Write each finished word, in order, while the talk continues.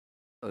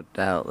No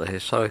doubt the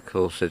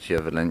historical city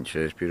of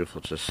Valencia is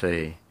beautiful to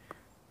see,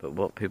 but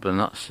what people are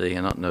not seeing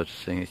and not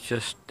noticing is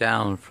just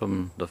down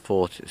from the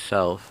fort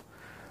itself,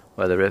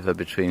 where the river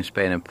between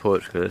Spain and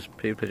Portugal is,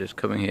 people are just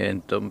coming here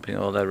and dumping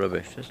all their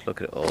rubbish. Just look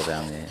at it all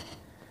down here.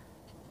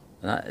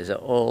 And that is it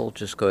all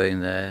just going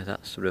there.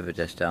 That's the river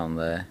just down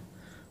there.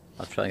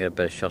 I'll try and get a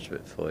better shot of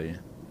it for you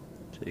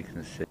so you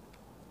can see.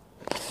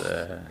 It's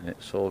there, and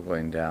it's all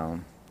going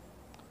down.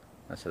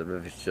 I said the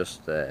river's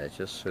just there,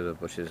 just through the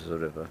bushes of the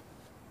river.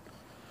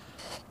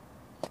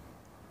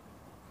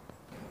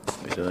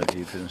 I don't know if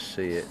you can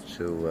see it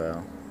too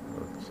well,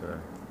 but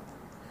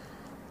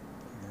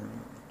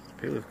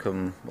people have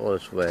come all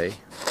this way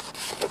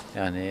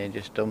down here and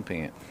just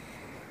dumping it.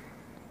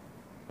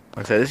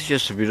 Like I said, this is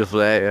just a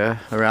beautiful area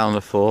around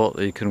the fort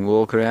that you can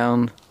walk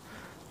around,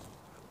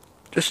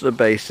 just at the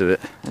base of it,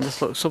 and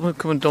just look, someone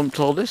come and dumped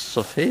all this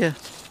stuff here.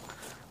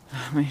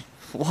 I mean,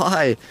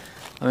 why?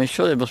 I mean,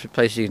 surely there must be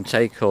places you can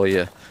take all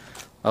your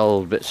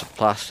old bits of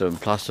plaster and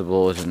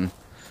plasterboards and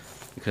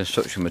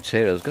construction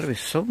materials. There's got to be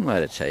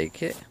somewhere to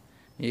take it.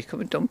 You come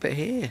and dump it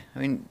here. I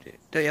mean,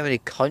 don't you have any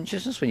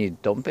consciousness when you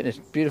dump it in this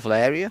beautiful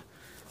area?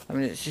 I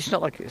mean, it's just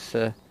not like it's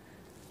you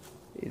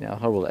know,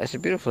 horrible. It's a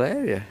beautiful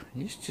area.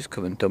 You just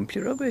come and dump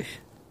your rubbish.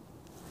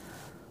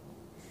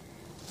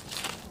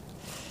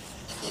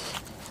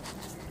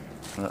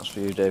 And that's for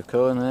you, Dave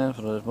Cohen, there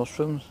for those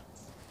mushrooms.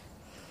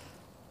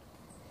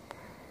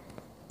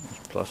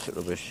 There's plastic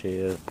rubbish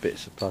here,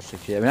 bits of plastic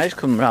here. I mean, I just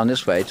come around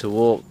this way to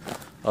walk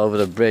over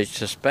the bridge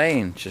to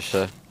Spain, just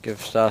to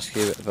give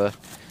Starsky a bit of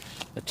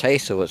a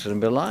taste of what it's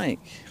going to be like.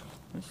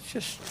 It's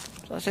just,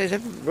 like I say,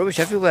 it's rubbish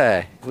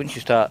everywhere. Once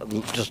you start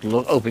just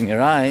opening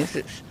your eyes,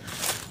 it's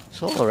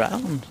all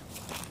around.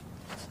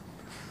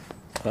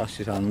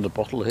 Starsky found another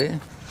bottle here.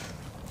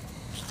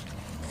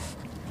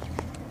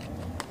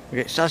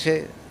 Okay,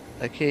 Starsky,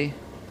 a key.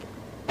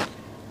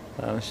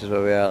 This is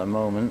where we are at the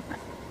moment,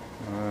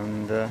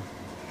 and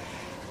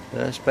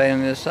there's Spain on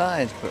the other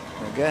side. But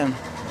again,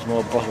 there's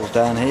more bottles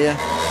down here.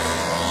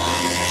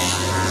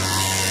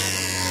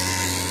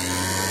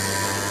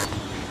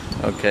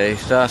 Okay,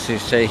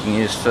 Starsky's taking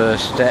his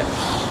first steps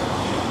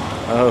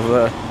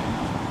over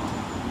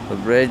the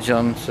bridge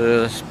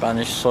onto the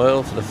Spanish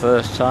soil for the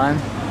first time.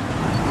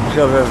 Let's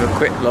go over a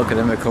quick look and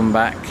then we'll come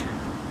back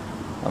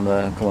and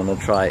come on the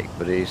trike.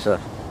 But he's,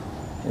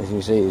 as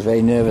you see, he's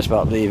very nervous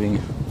about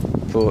leaving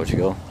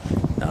Portugal.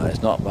 No,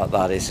 it's not about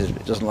that. He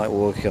doesn't like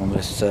walking on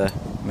this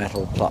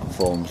metal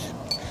platforms.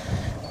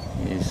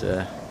 He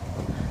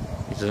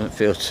doesn't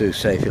feel too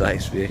safe. He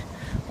likes to be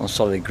on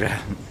solid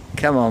ground.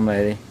 Come on,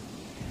 matey.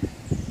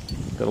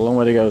 Got a long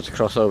way to go to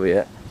cross over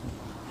yet.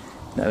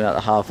 Not even at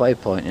the halfway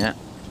point yet.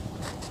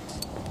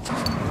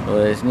 Well,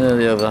 it's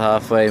nearly over the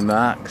halfway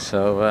mark,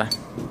 so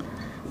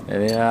here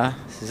we are.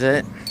 This is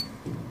it.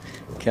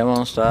 Come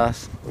on,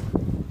 Stars.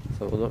 Let's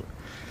have a look.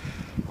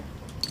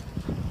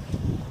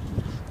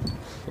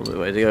 A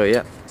little way to go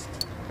yet.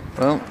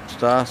 Well,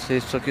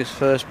 Starsky's took his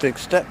first big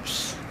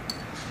steps.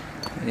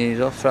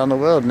 He's off around the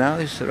world now.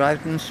 He's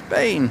arrived in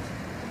Spain.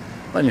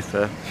 Only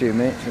for a few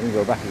minutes. We can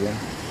go back again.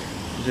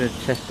 He's going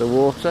to test the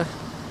water,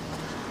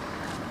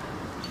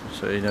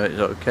 so you know it's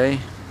okay.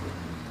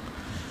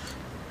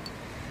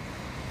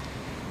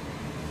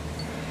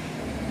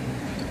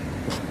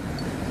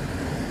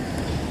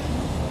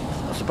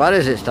 Not so bad,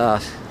 is it,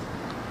 Stars?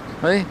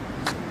 Hey?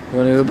 You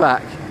want to go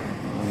back?